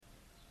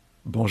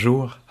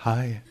Bonjour,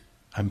 hi,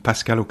 I'm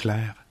Pascal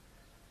Auclair.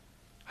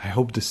 I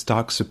hope this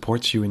talk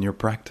supports you in your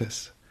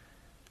practice.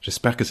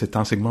 J'espère que cet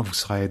enseignement vous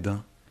sera aidant.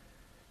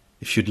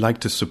 If you'd like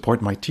to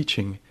support my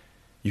teaching,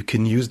 you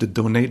can use the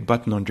donate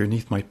button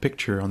underneath my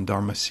picture on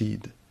Dharma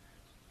Seed.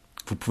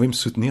 Vous pouvez me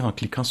soutenir en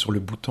cliquant sur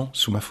le bouton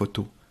sous ma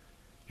photo.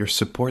 Your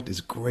support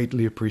is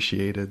greatly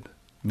appreciated.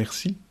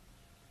 Merci.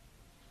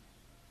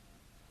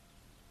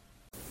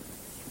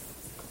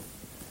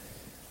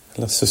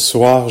 Alors ce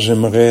soir,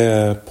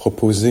 j'aimerais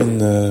proposer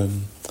une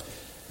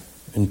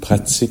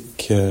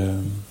pratique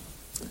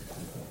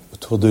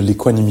autour de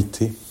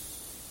l'équanimité.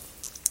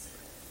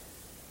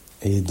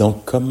 Et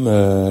donc, comme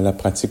la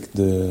pratique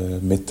de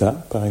méta,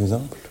 par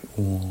exemple,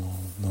 où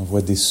on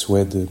envoie des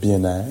souhaits de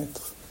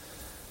bien-être,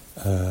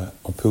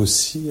 on peut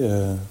aussi,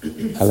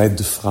 à l'aide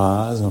de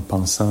phrases, en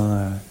pensant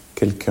à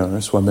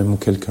quelqu'un, soi-même ou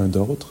quelqu'un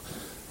d'autre,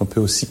 on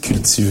peut aussi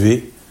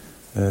cultiver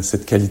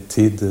cette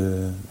qualité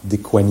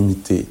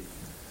d'équanimité.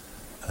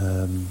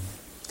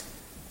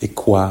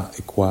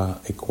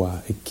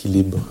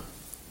 Équilibre.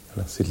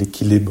 Alors, c'est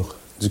l'équilibre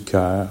du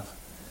cœur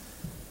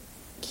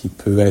qui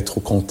peut être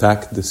au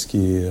contact de ce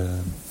qui est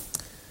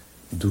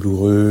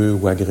douloureux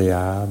ou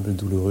agréable,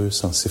 douloureux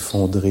sans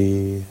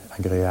s'effondrer,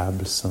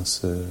 agréable sans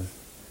se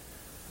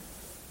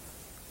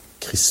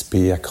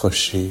crisper,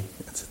 accrocher,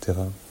 etc.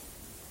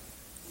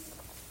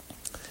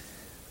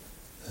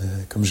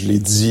 Comme je l'ai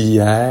dit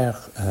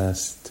hier,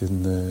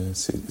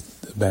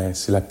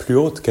 c'est la plus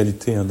haute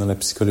qualité dans la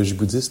psychologie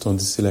bouddhiste. On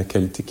dit que c'est la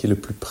qualité qui est le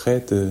plus près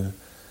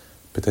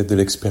peut-être de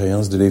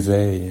l'expérience de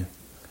l'éveil.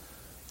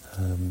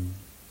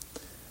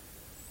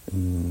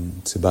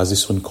 C'est basé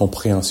sur une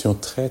compréhension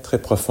très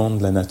très profonde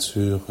de la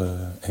nature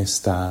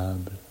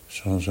instable,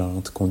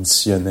 changeante,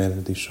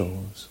 conditionnelle des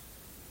choses.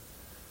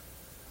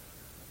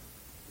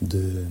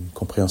 Une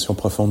compréhension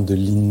profonde de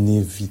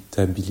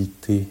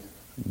l'inévitabilité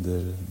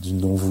du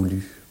non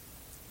voulu.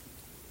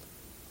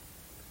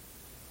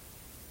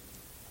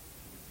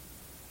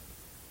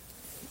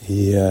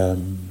 Et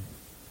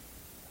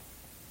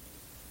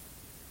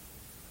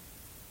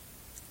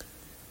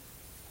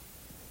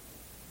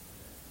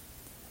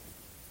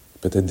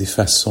peut-être des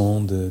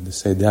façons de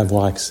s'aider à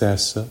avoir accès à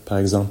ça. Par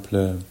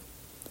exemple,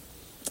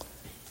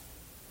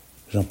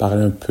 j'en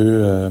parlais un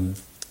peu,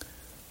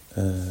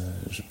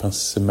 je pense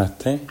ce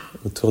matin,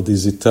 autour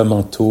des états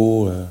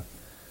mentaux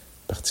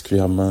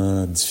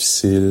particulièrement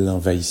difficiles,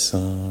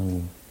 envahissants,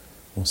 où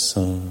on se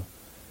sent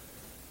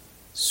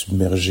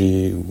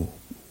submergé, où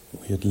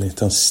il y a de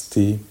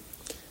l'intensité.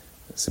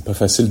 C'est pas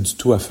facile du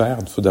tout à faire.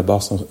 Il faut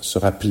d'abord se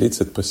rappeler de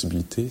cette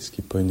possibilité, ce qui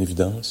n'est pas une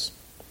évidence.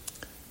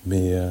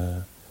 Mais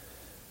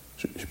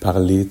j'ai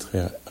parlé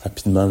très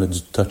rapidement là,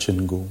 du touch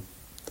and go.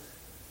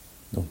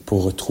 Donc,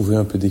 pour retrouver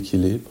un peu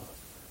d'équilibre,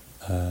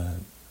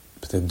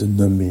 peut-être de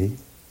nommer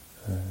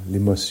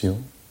l'émotion,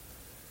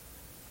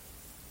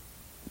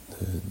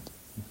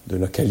 de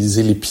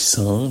localiser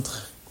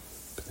l'épicentre,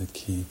 peut-être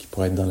qui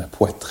pourrait être dans la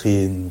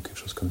poitrine ou quelque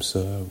chose comme ça,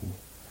 ou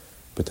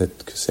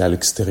peut-être que c'est à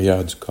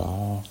l'extérieur du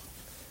corps.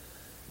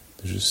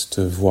 De juste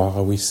voir,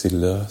 ah oui, c'est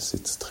là,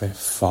 c'est très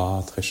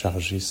fort, très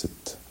chargé,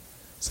 cette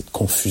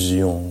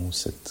confusion,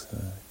 cette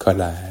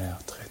colère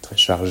très, très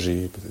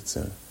chargée, peut-être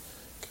c'est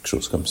quelque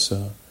chose comme ça.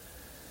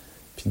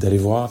 Puis d'aller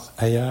voir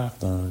ailleurs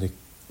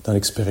dans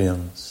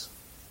l'expérience.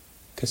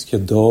 Qu'est-ce qu'il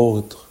y a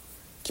d'autre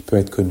qui peut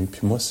être connu?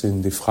 Puis moi, c'est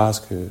une des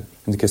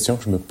questions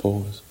que je me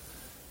pose.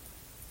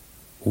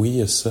 Oui, il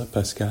y a ça,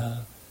 Pascal.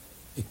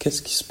 Et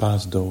qu'est-ce qui se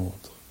passe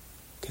d'autre?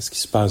 Qu'est-ce qui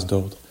se passe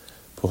d'autre?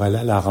 Pour aller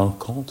à la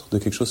rencontre de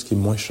quelque chose qui est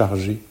moins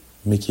chargé,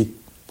 mais qui est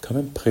quand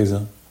même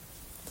présent.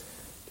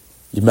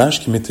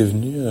 L'image qui m'était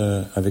venue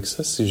avec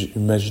ça, c'est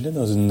j'imaginais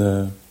dans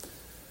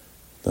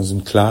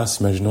une classe,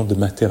 imaginons de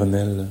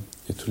maternelle,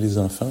 il y a tous les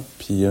enfants,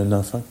 puis il y a un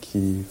enfant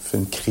qui fait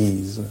une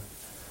crise,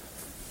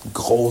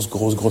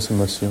 grosse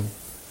émotion.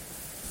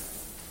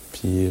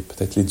 Puis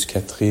peut-être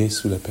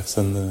l'éducatrice ou la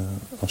personne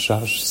en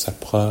charge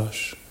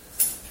s'approche.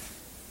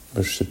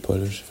 Ben, je sais pas,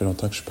 là, j'ai fait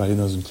longtemps que je suis pas allé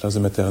dans une classe de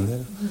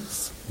maternelle,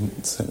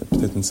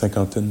 peut-être une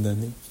 50aine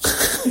d'années.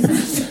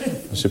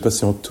 Je sais pas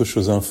si on touche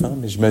aux enfants,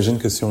 mais j'imagine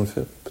que si on le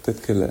fait,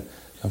 peut-être que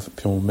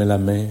puis on met la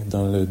main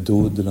dans le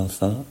dos de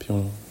l'enfant, puis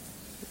on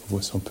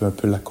voit si on peut un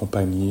peu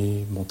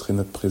l'accompagner, montrer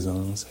notre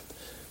présence,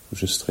 ou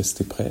juste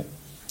rester prêt.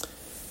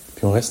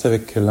 Puis on reste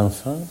avec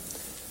l'enfant,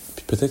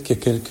 puis peut-être qu'il y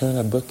a quelqu'un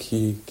là-bas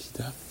qui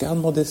dit « Regarde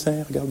mon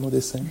dessin. »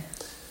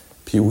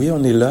 Puis oui,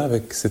 on est là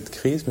avec cette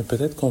crise, mais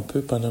peut-être qu'on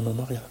peut, pendant un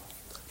moment, regarder.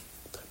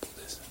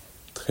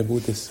 Très beau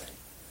dessin.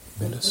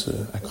 Mais là,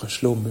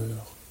 accroche-le au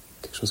mur.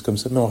 Quelque chose comme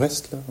ça. Mais on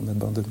reste là, on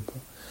n'abandonne pas.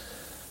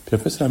 Puis un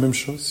peu, c'est la même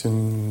chose.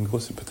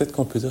 Peut-être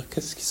qu'on peut dire,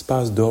 qu'est-ce qui se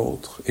passe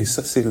d'autre? Et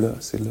ça, c'est là.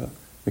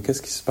 Mais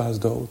qu'est-ce qui se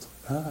passe d'autre?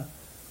 Ah,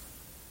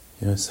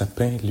 il y a un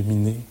sapin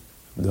illuminé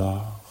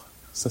dehors.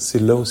 Ça, c'est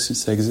là aussi,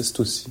 ça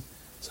existe aussi.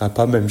 Ça n'a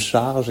pas la même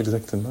charge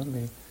exactement,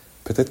 mais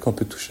peut-être qu'on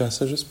peut toucher à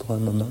ça juste pour un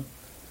moment.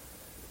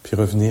 Puis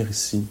revenir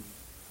ici,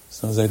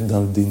 sans être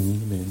dans le déni,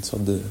 mais une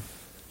sorte de...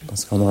 Je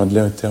pense qu'en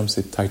anglais, un terme,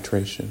 c'est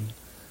titration.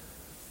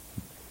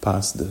 On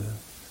passe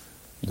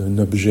d'un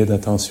objet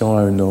d'attention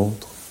à un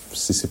autre,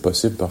 si c'est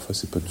possible, parfois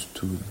c'est pas du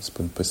tout, c'est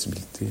pas une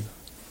possibilité.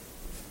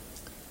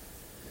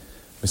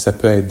 Mais ça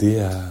peut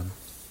aider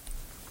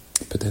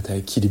peut-être à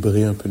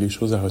équilibrer un peu les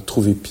choses, à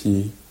retrouver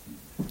pied.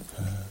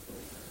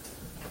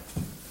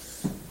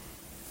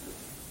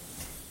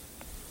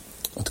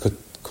 En tout cas,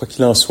 quoi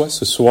qu'il en soit,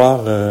 ce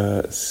soir,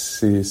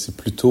 c'est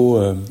plutôt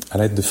à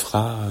l'aide de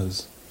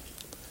phrases.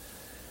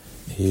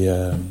 Et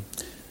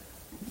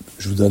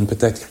je vous donne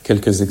peut-être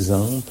quelques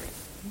exemples.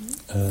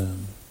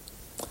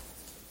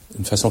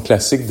 Une façon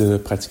classique de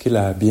pratiquer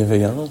la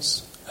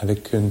bienveillance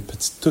avec une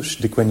petite touche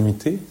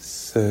d'équanimité,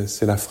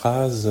 c'est la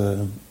phrase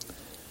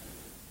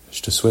 «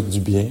 Je te souhaite du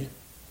bien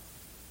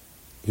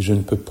et je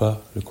ne peux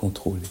pas le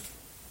contrôler. »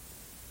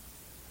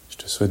 Je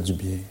te souhaite du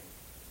bien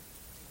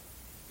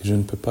et je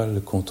ne peux pas le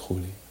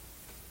contrôler.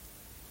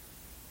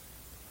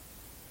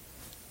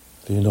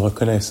 Il y a une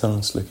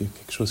reconnaissance, là,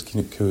 quelque chose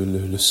que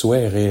le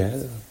souhait est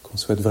réel, qu'on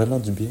souhaite vraiment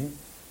du bien,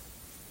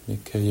 mais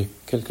qu'il y a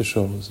quelque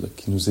chose là,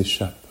 qui nous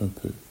échappe un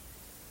peu,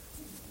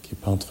 qui n'est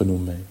pas entre nos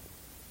mains.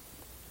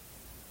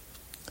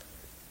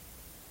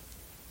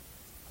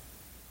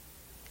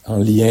 En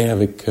lien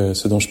avec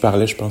ce dont je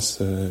parlais, je pense,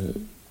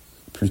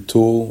 plus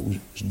tôt, où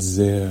je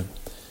disais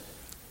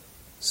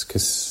ce que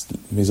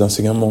mes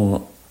enseignants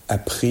m'ont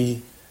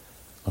appris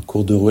en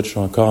cours de route, je suis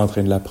encore en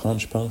train de l'apprendre,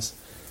 je pense,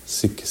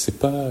 c'est que c'est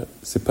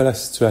pas la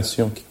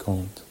situation qui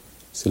compte,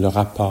 c'est le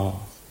rapport.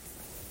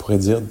 On pourrait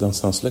dire dans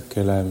ce sens-là que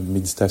la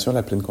méditation,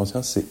 la pleine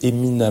conscience, c'est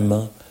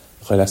éminemment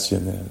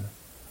relationnel.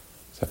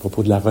 C'est à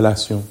propos de la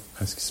relation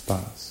à ce qui se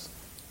passe.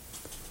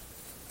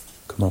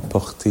 Comment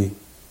porter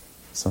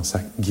sans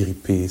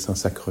s'agripper, sans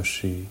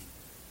s'accrocher.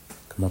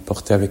 Comment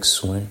porter avec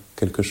soin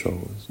quelque chose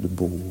de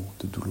beau,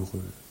 de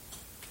douloureux.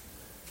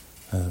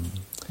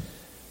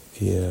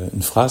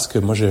 Une phrase que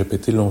moi j'ai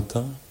répétée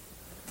longtemps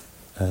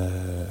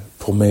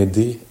pour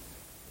m'aider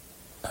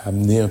à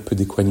amener un peu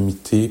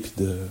d'équanimité puis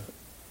de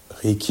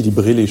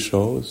rééquilibrer les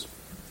choses,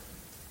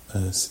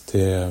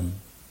 c'était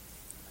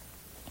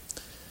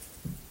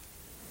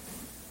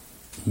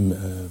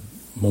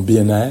mon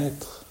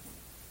bien-être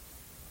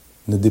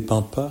ne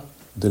dépend pas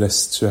de la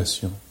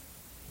situation.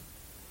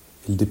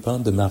 Il dépend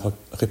de ma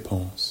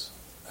réponse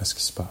à ce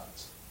qui se passe.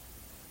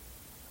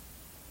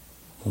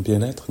 Mon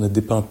bien-être ne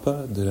dépend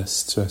pas de la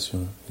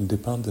situation. Il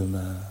dépend de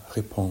ma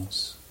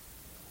réponse,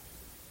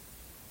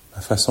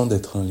 ma façon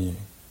d'être en lien.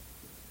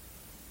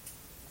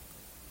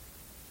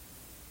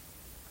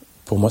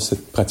 Pour moi,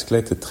 cette pratique-là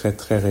était très,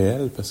 très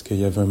réelle parce qu'il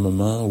y avait un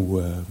moment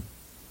où...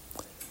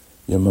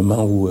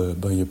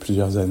 il y a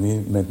plusieurs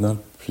années, maintenant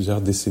plusieurs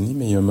décennies,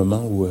 mais il y a un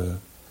moment où,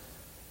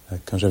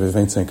 quand j'avais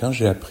 25 ans,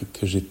 j'ai appris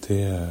que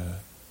j'étais...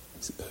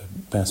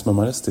 à ce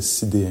moment-là, c'était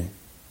sidéen.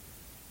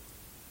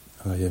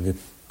 Alors, il y avait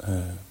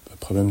un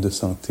problème de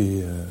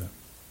santé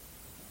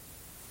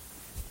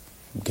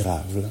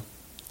grave, là.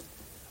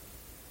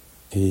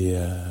 Et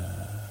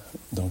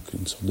donc,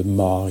 une sorte de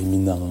mort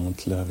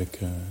imminente, là, avec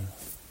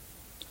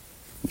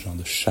un genre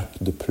de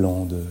chape de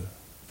plomb, de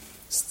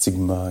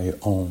stigma et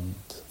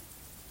honte.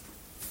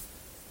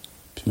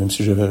 Puis même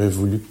si j'avais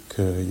voulu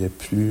qu'il n'y ait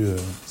plus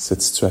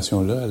cette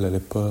situation-là, elle n'allait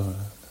pas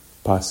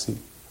passer.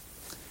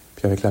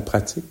 Puis avec la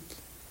pratique,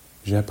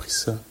 j'ai appris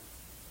ça.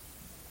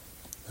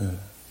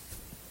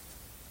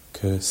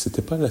 Que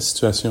c'était pas la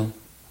situation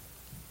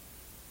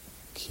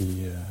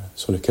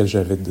sur laquelle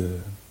j'avais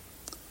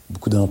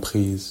beaucoup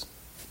d'emprise.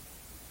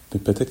 Mais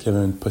peut-être qu'il y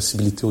avait une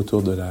possibilité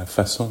autour de la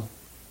façon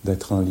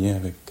d'être en lien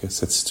avec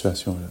cette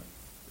situation-là.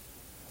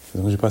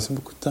 Donc j'ai passé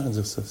beaucoup de temps à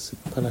dire ça. C'est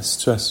pas la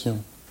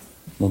situation.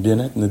 Mon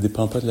bien-être ne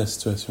dépend pas de la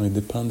situation. Il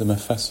dépend de ma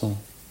façon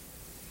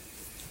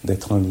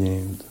d'être en lien,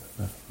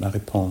 de ma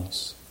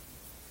réponse.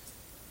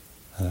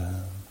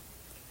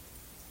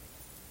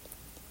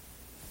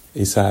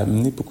 Et ça a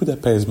amené beaucoup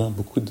d'apaisement,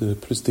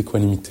 plus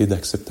d'équanimité,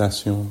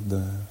 d'acceptation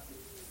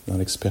dans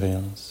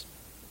l'expérience.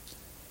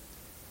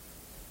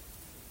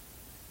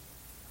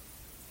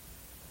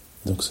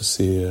 Donc ça,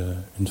 c'est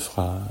une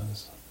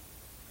phrase.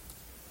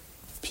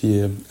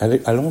 Puis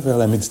allons vers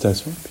la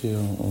méditation, puis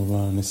on va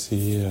en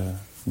essayer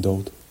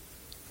d'autres.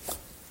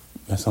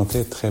 Ma santé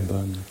est très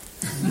bonne.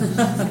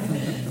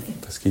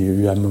 Parce qu'il y a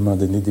eu à un moment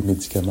donné des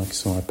médicaments qui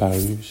sont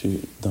apparus.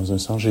 Dans un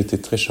sens, j'ai été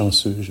très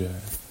chanceux.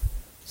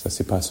 Ça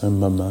s'est passé un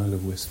moment là,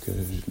 où est-ce que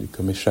je l'ai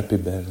comme échappé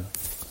belle.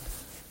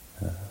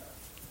 Et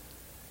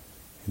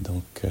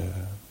donc,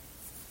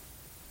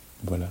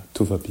 voilà,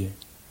 tout va bien.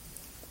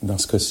 Dans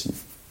ce cas-ci.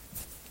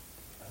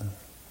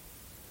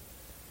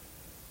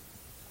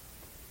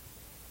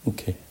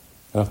 OK.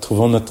 Alors,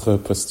 trouvons notre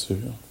posture.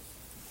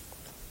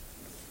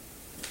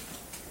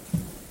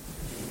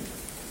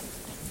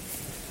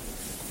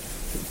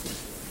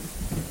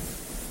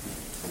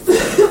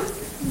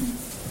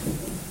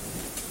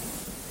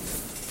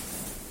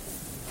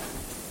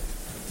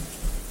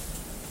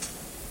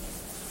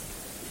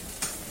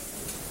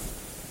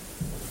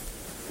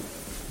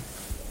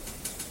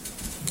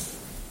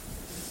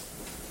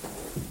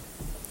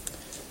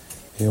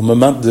 Et au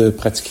moment de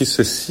pratiquer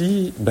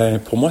ceci,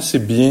 pour moi, c'est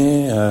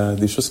bien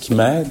des choses qui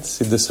m'aident,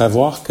 c'est de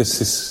savoir que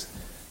c'est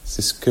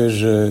ce que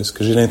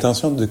j'ai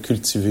l'intention de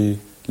cultiver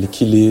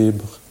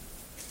l'équilibre,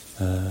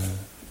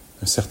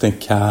 un certain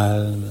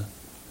calme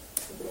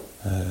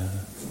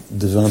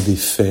devant des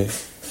faits.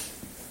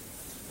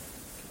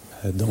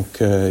 Donc,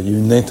 il y a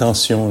une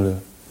intention là,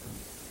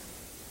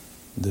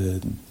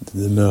 de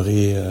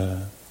demeurer,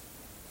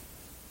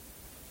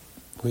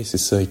 oui, c'est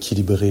ça,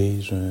 équilibré.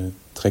 J'ai un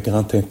très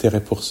grand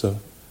intérêt pour ça.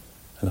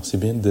 Alors, c'est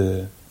bien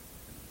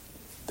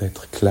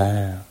d'être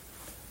clair.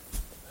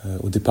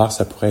 Au départ,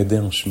 ça pourrait aider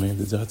en chemin,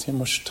 de dire, ah, tiens,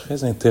 moi, je suis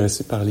très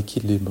intéressé par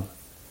l'équilibre.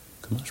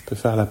 Comment je peux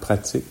faire la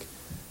pratique,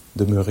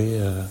 demeurer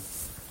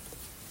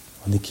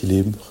en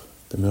équilibre,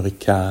 demeurer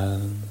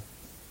calme.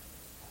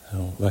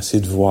 Alors, on va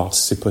essayer de voir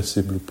si c'est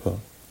possible ou pas.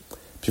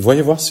 Puis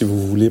voyez voir si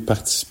vous voulez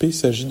participer. Il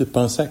s'agit de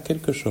penser à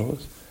quelque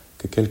chose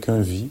que quelqu'un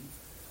vit,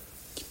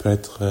 qui peut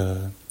être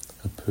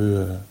un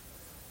peu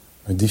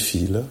un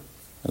défi, là.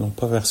 Allons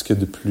pas vers ce qu'il y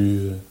a de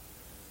plus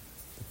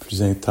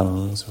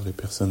intense, sur les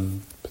personnes.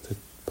 Peut-être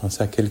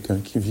penser à quelqu'un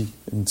qui vit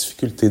une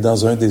difficulté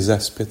dans un des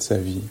aspects de sa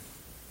vie.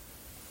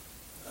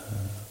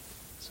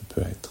 Ça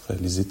peut être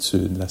les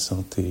études, la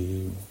santé,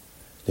 ou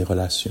les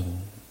relations.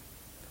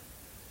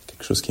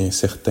 Quelque chose qui est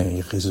incertain,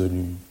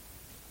 irrésolu.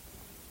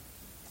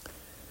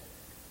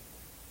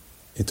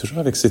 Et toujours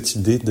avec cette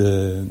idée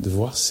de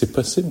voir si c'est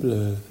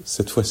possible,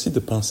 cette fois-ci, de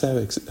penser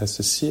à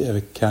ceci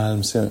avec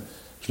calme.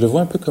 Je le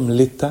vois un peu comme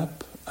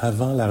l'étape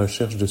avant la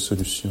recherche de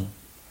solutions.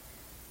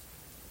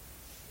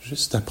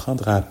 Juste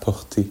apprendre à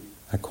apporter,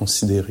 à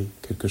considérer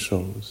quelque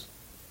chose.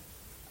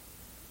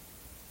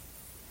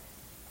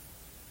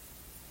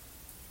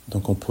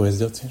 Donc on pourrait se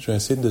dire, tiens, je vais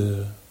essayer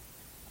de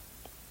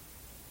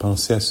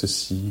penser à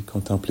ceci,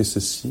 contempler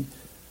ceci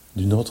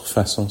d'une autre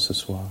façon ce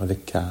soir,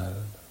 avec calme.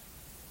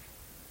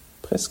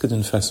 Presque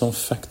d'une façon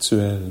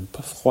factuelle,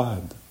 pas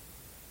froide,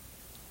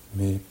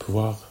 mais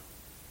pouvoir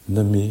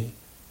nommer,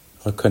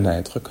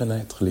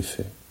 reconnaître les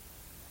faits.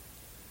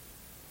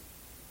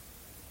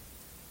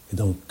 Et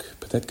donc,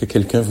 peut-être que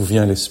quelqu'un vous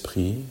vient à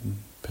l'esprit, une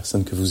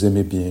personne que vous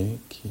aimez bien,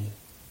 qui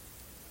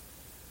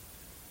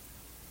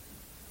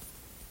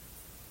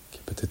a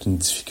peut-être une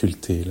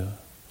difficulté là,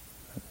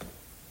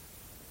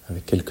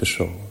 avec quelque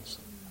chose.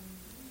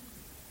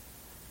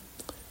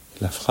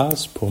 La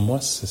phrase, pour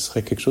moi, ce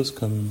serait quelque chose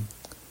comme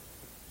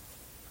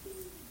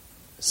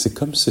 « C'est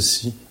comme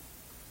ceci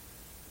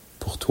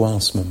pour toi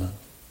en ce moment ».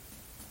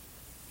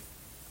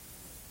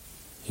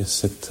 Il y a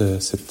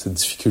cette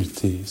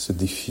difficulté, ce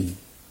défi.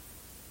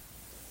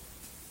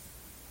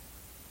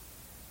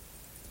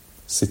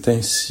 C'est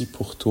ainsi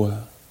pour toi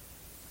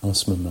en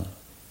ce moment.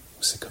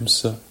 C'est comme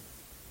ça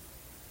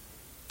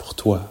pour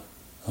toi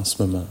en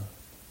ce moment.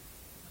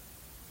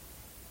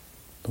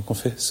 Donc on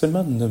fait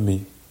seulement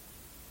nommer.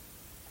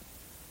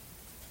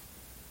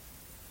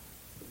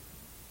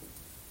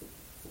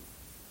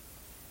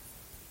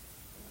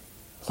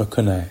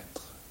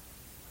 Reconnaître.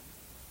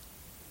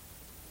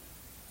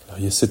 Alors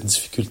il y a cette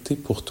difficulté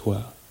pour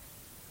toi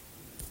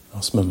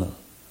en ce moment.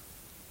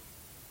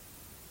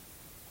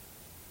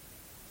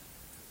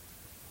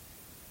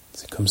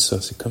 C'est comme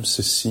ça, c'est comme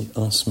ceci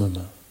en ce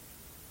moment,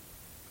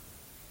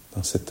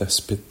 dans cet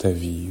aspect de ta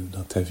vie ou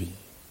dans ta vie.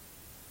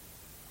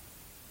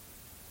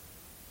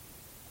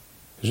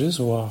 Juste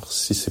voir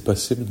si c'est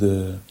possible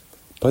de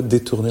pas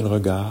détourner le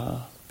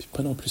regard, puis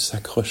pas non plus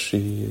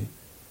s'accrocher,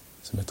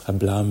 se mettre à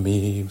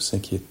blâmer ou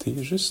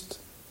s'inquiéter, juste,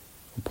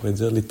 on pourrait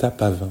dire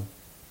l'étape avant.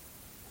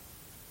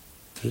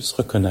 Juste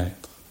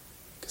reconnaître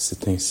que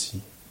c'est ainsi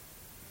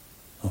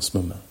en ce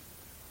moment.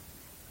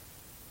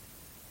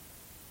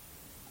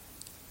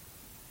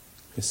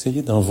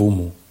 Essayez dans vos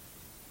mots.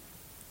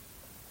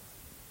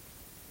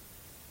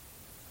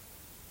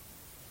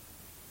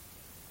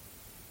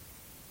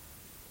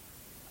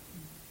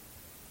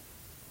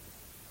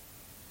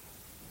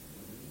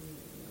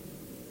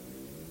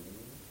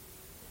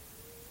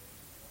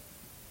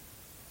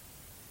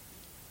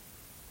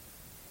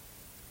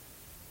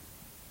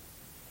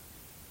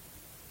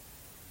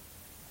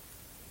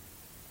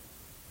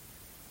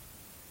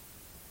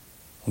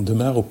 On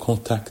demeure au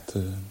contact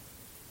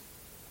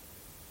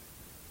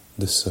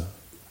de ça,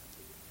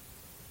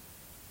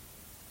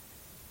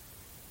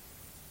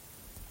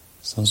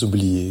 sans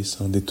oublier,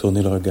 sans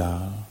détourner le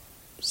regard,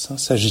 sans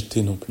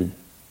s'agiter non plus,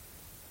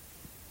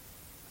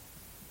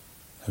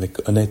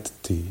 avec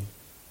honnêteté.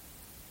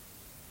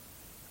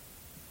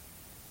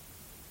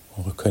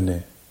 On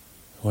reconnaît,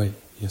 oui,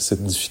 il y a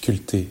cette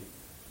difficulté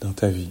dans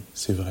ta vie,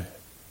 c'est vrai.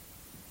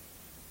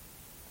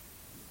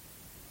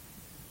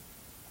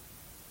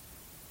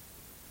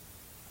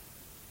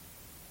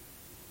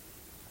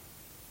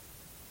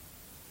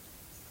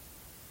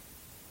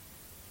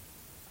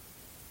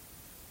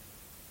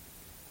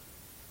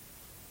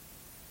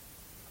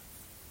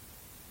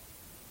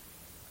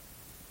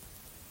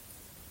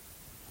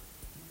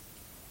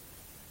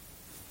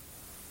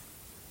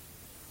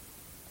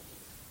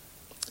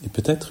 Et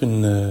peut-être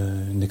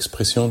une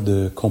expression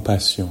de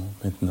compassion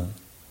maintenant.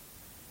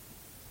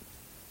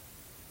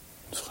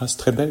 Une phrase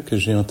très belle que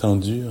j'ai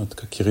entendue, en tout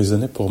cas qui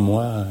résonnait pour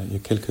moi il y a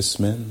quelques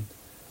semaines,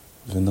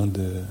 venant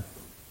de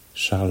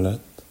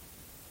Charlotte.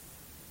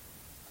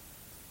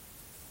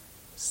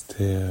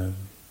 C'était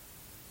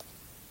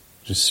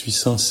Je suis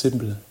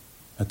sensible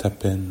à ta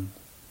peine.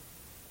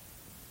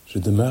 Je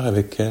demeure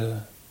avec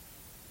elle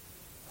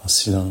en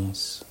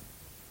silence,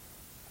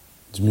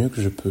 du mieux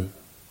que je peux.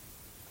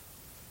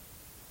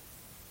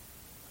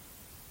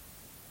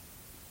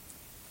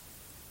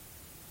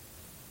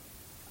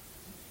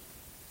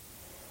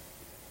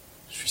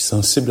 Je suis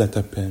sensible à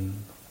ta peine.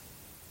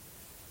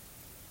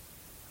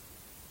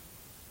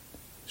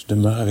 Je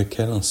demeure avec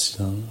elle en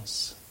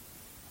silence,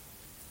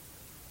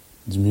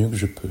 du mieux que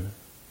je peux,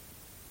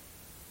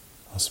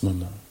 en ce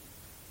moment.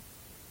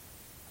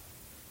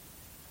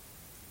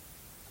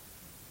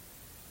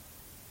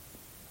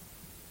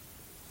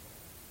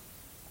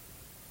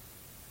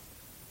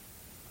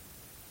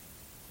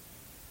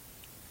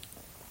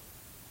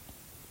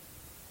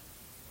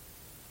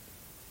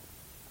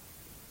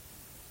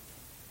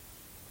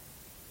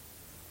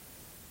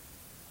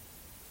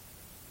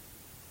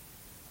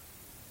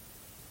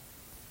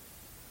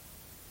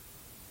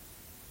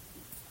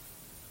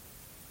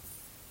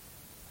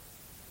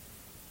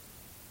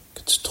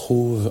 Que tu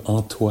trouves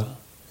en toi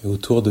et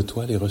autour de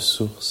toi les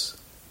ressources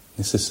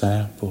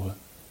nécessaires pour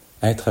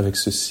être avec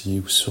ceci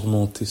ou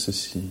surmonter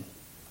ceci.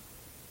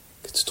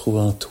 Que tu trouves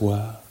en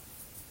toi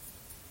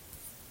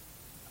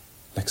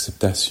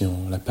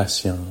l'acceptation, la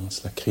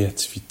patience, la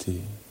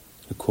créativité,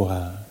 le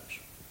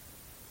courage.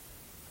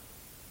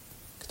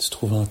 Que tu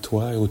trouves en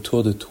toi et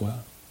autour de toi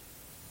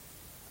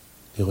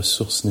les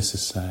ressources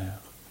nécessaires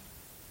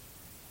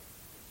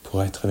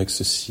pour être avec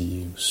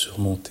ceci ou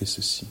surmonter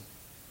ceci.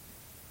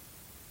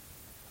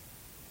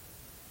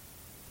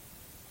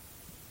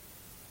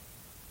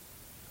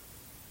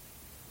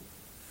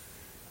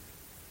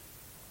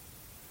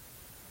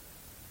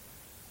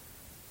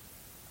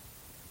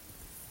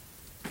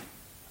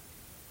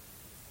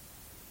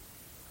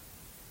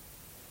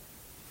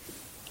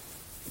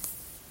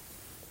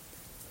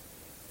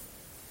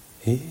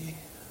 Et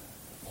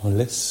on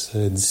laisse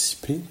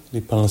dissiper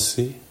les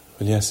pensées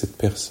reliées à cette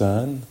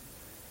personne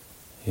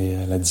et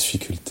à la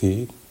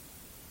difficulté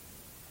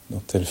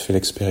dont elle fait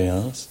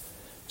l'expérience.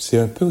 C'est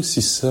un peu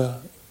aussi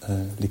ça,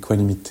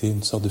 l'équanimité,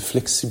 une sorte de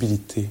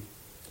flexibilité,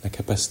 la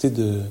capacité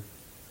de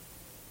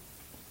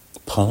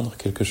prendre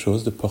quelque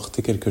chose, de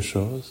porter quelque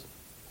chose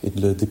et de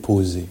le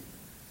déposer,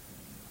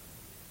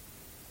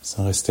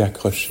 sans rester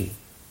accroché.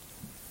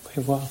 Vous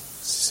pouvez voir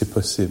si c'est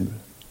possible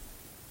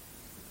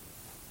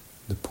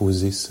de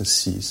poser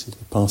ceci, les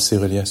pensées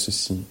reliées à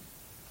ceci,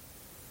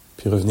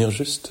 puis revenir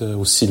juste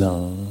au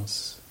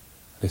silence,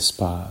 à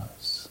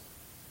l'espace.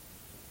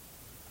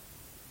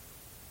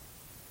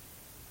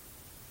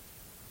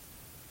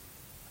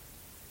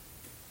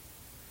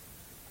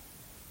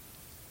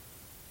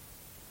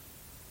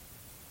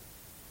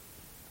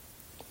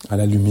 À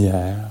la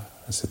lumière,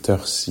 à cette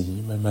heure-ci,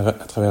 même à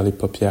travers les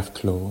paupières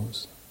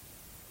closes.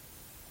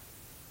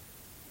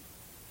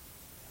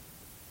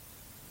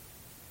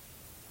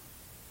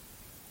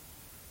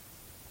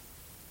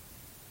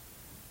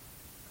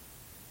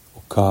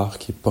 Corps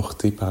qui est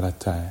porté par la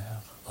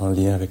terre, en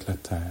lien avec la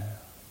terre.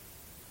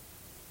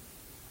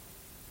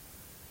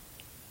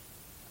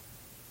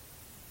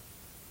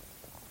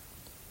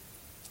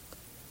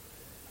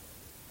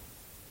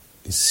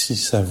 Et si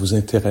ça vous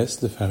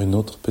intéresse de faire une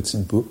autre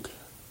petite boucle,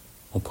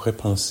 on pourrait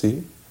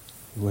penser,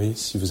 vous voyez,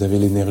 si vous avez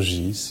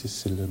l'énergie, si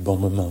c'est le bon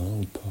moment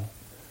ou pas.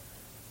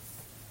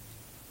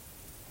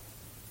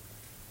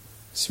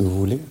 Si vous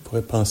voulez, vous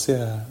pourrez penser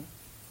à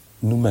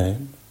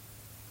nous-mêmes,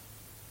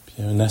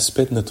 puis à un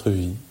aspect de notre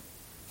vie,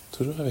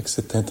 toujours avec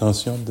cette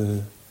intention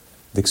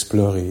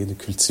d'explorer, de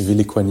cultiver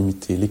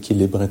l'équanimité,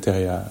 l'équilibre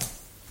intérieur.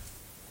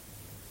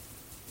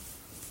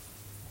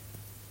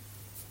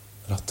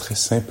 Alors très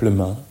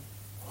simplement,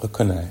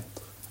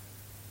 reconnaître,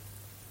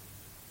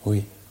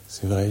 oui,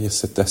 c'est vrai, il y a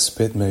cet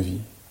aspect de ma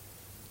vie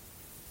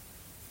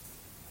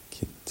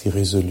qui est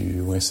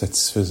irrésolu ou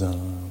insatisfaisant,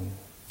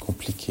 ou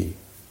compliqué.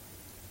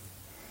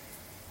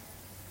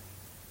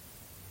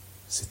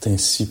 C'est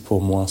ainsi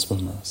pour moi en ce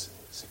moment,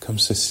 c'est comme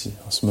ceci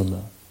en ce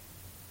moment.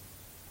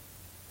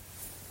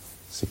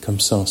 C'est comme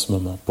ça en ce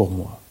moment pour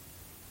moi.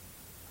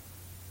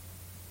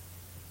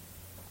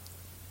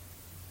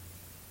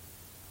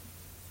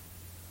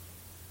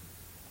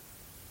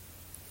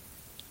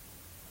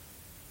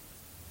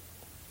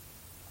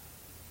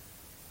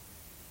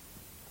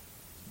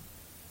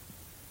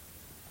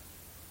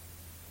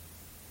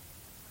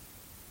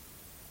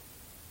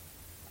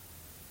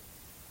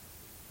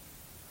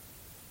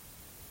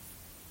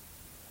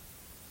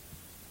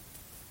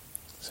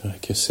 C'est vrai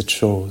qu'il y a cette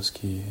chose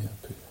qui est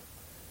un peu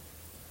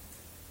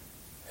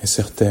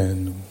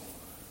incertaine ou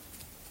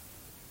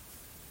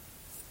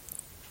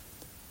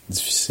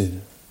difficile.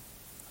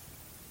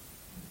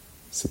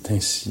 C'est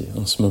ainsi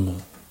en ce moment.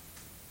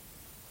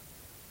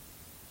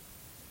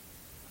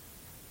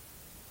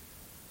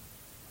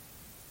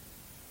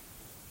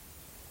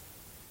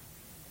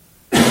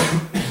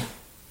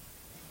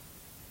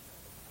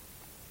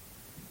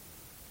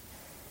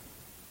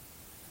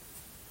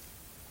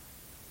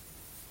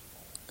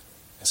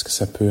 Est-ce que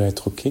ça peut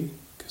être OK,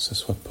 que ce ne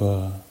soit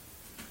pas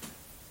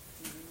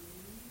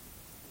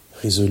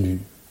résolu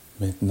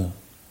maintenant?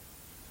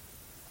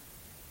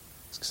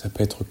 Est-ce que ça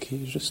peut être OK,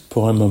 juste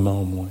pour un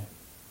moment au moins?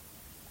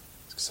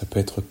 Est-ce que ça peut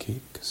être OK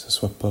que ce ne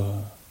soit pas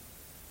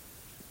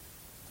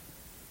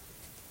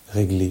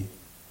réglé,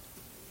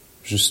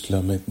 juste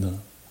là maintenant?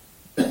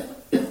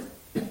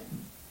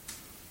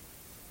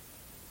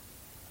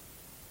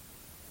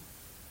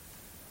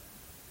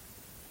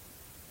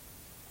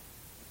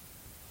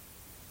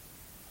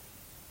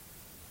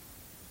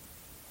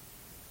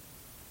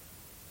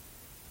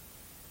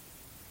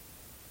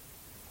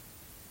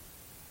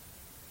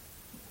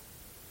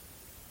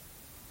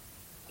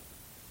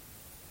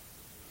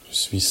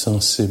 Je suis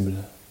sensible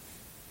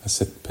à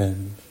cette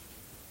peine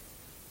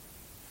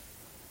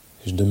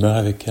et je demeure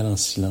avec elle en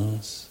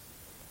silence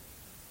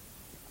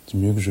du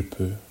mieux que je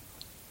peux.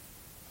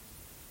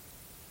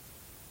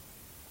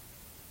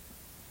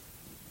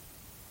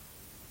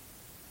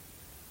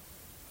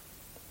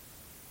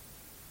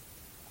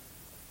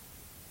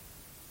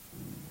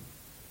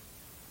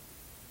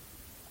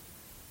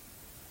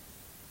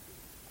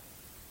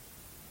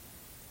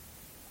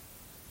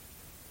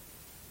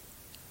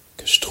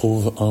 Que je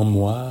trouve en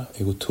moi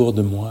et autour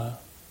de moi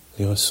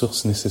les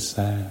ressources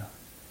nécessaires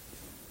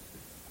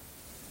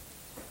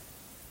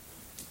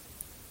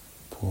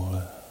pour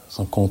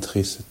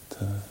rencontrer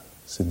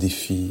ce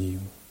défi,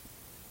 ou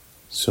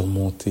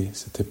surmonter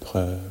cette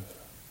épreuve.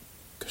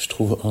 Que je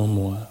trouve en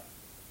moi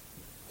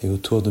et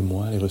autour de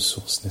moi les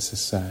ressources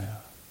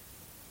nécessaires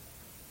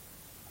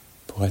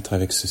pour être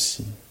avec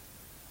ceci.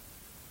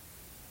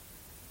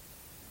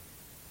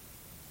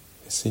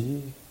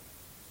 Essayez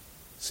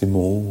ces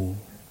mots, ou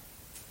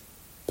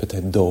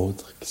peut-être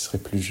d'autres qui seraient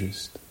plus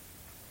justes.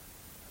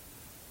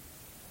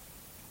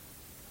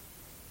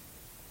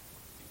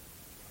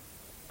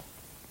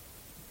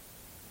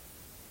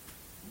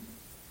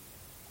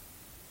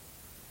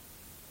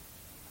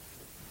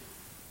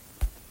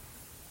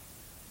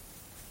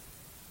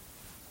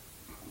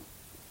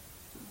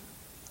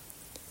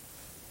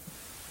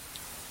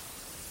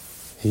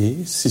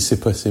 Et si c'est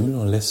possible,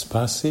 on laisse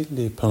passer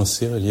les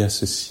pensées reliées à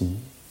ceci.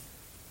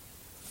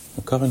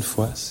 Encore une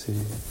fois, ça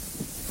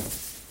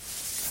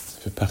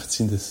fait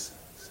partie de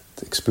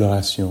cette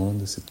exploration,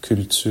 de cette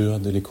culture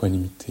de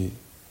l'équanimité.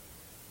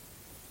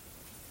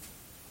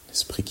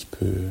 L'esprit qui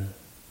peut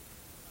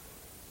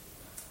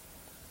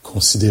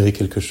considérer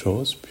quelque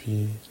chose,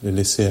 puis le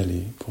laisser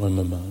aller pour un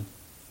moment.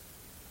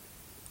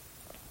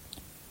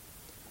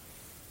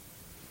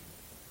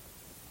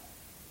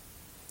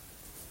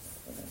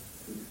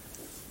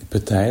 Et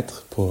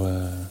peut-être pour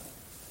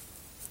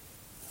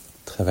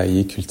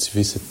travailler,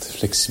 cultiver cette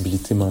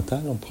flexibilité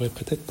mentale, on pourrait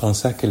peut-être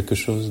penser à quelque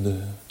chose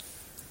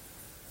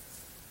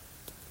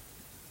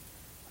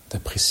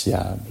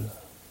d'appréciable.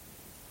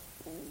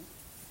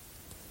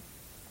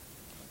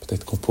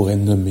 Peut-être qu'on pourrait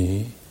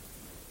nommer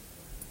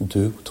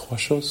 2 ou 3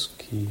 choses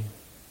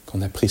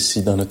qu'on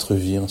apprécie dans notre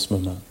vie en ce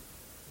moment.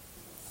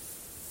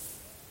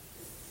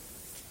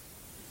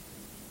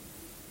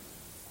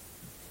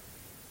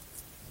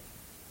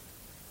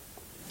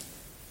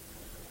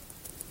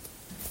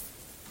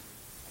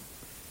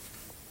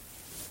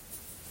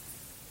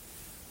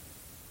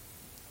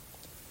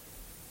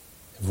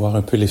 Voir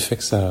un peu l'effet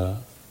que ça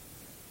a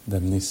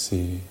d'amener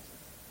ces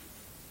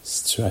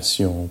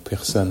situations,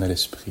 personnes à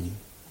l'esprit.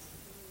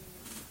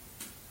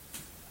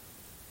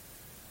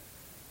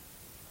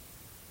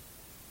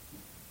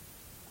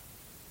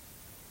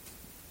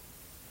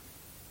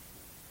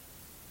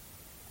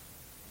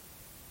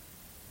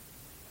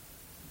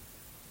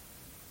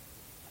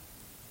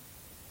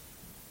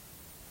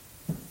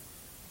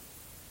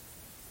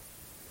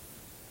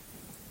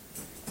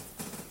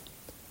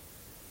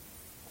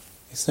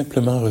 Et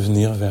simplement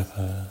revenir vers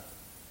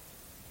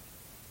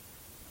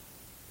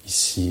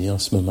ici, en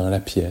ce moment, la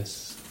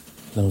pièce,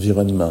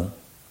 l'environnement.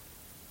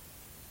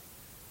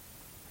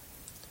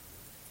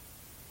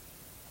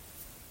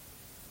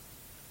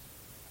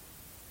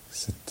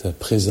 Cette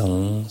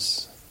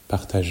présence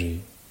partagée.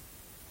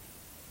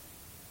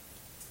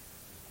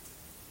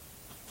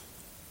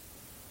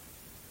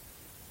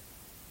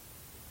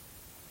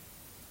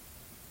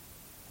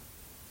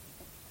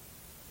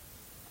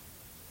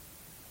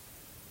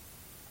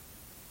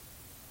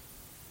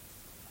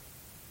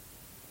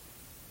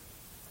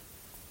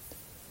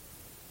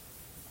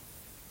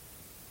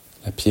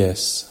 La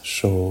pièce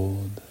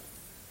chaude,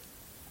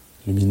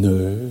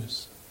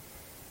 lumineuse,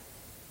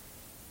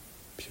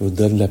 puis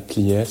au-delà de la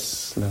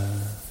pièce,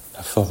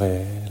 la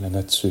forêt, la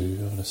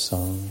nature, le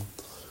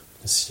centre,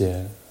 le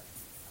ciel,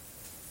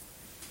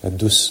 la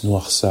douce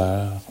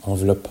noirceur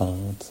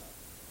enveloppante,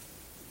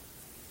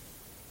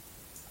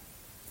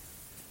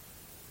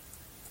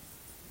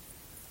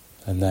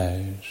 la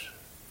neige.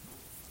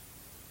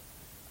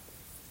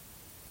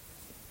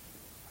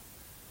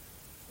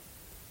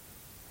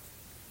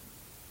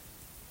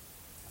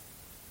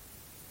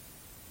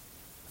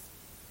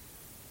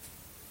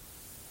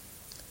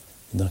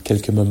 Dans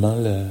quelques moments,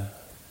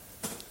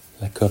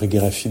 la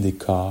chorégraphie des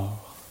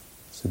corps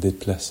se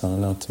déplaçant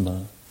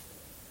lentement,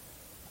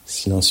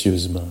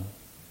 silencieusement.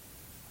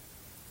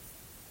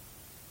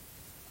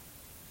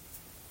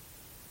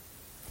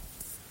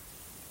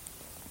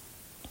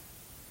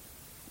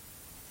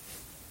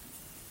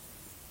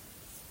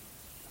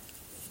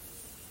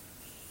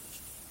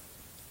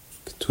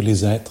 tous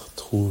les êtres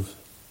trouvent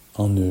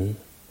en eux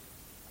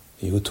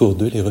et autour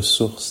d'eux les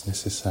ressources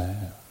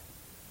nécessaires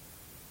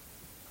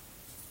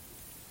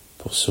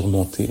pour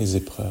surmonter les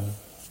épreuves.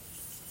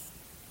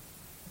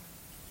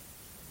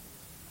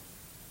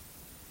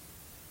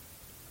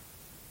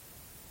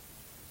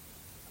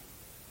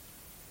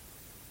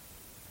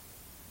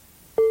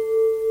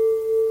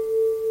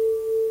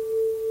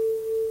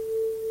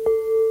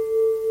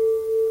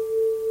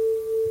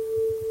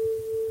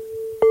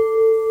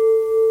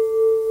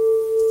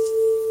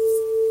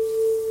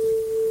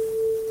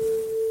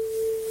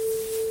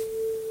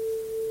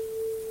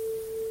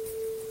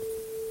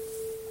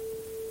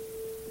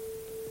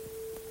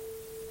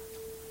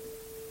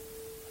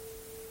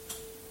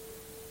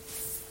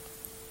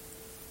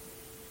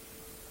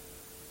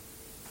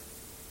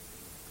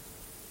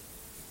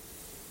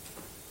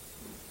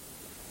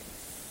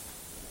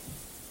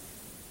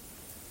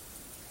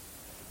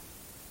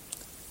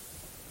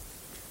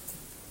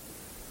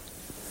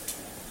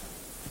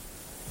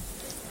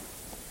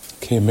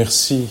 Ok,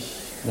 merci.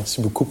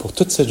 Merci beaucoup pour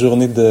toute cette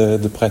journée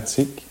de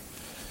pratique.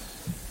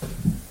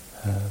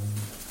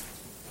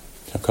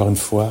 Puis encore une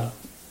fois,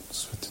 je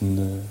souhaite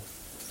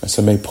un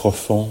sommeil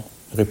profond,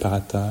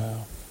 réparateur,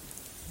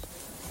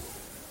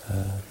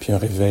 puis un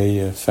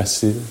réveil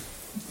facile,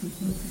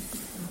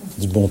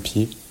 du bon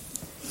pied.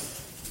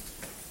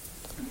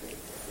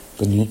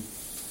 Bonne nuit.